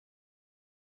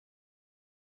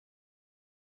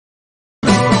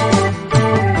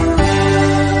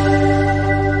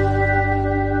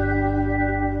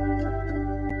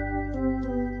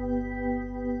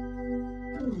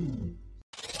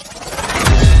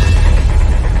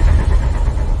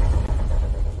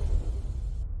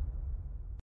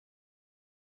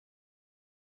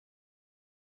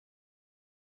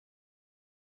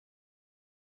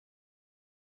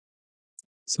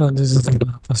So this is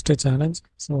the first challenge.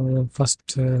 So first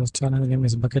challenge name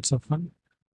is buckets of fun.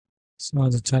 So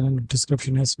the challenge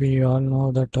description is we all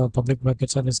know that public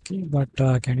buckets are risky, but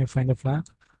can you find the flag?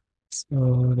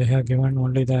 So they have given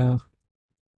only the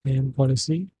IAM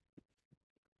policy.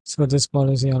 So this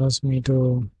policy allows me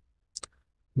to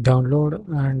download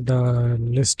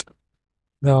and list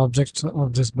the objects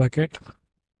of this bucket.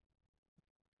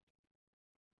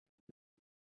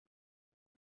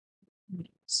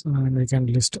 So and we can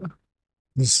list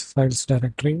this files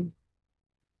directory.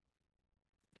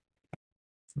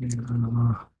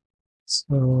 Uh,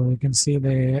 so you can see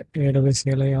the AWS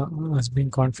CLI has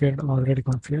been configured, already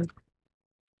configured.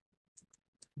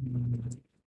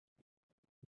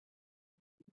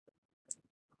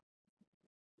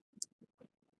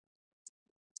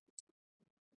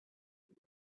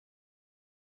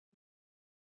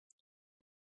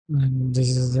 And this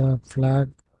is the flag.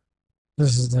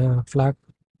 This is the flag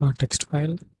text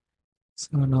file.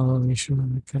 So now we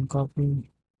can copy.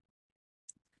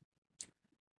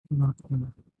 Not,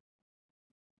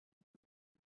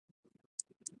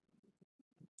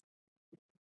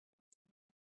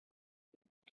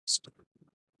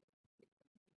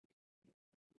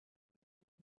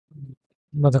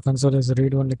 but the console is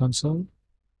read only console.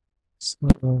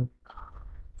 So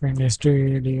find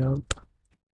std out,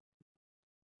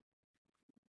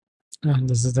 and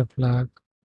this is the flag.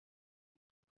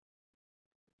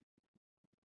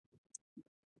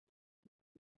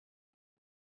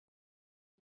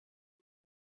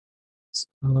 So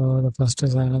the first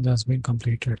challenge has been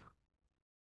completed.